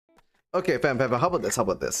Okay, fam, how about this? How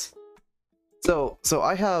about this? So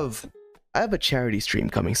I have a charity stream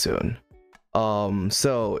coming soon.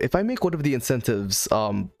 So if I make one of the incentives,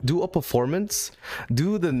 do a performance,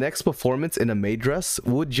 do the next performance in a maid dress,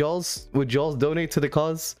 would y'all's donate to the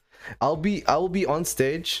cause? I will be on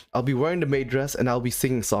stage, I'll be wearing the maid dress, and I'll be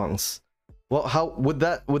singing songs. Well, how would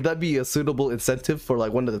that be a suitable incentive for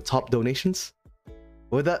like one of the top donations?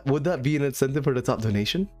 Would that be an incentive for the top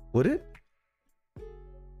donation? Would it?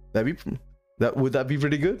 Would that be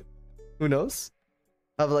pretty good? Who knows?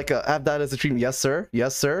 Have that as a stream. Yes sir,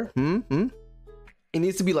 yes sir. It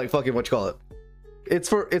needs to be like fucking what you call it. It's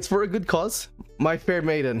for a good cause. My fair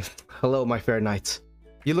maiden. Hello, my fair knight.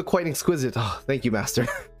 You look quite exquisite. Oh, thank you, master.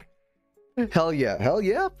 Hell yeah,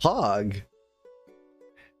 pog.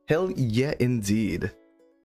 Hell yeah, indeed.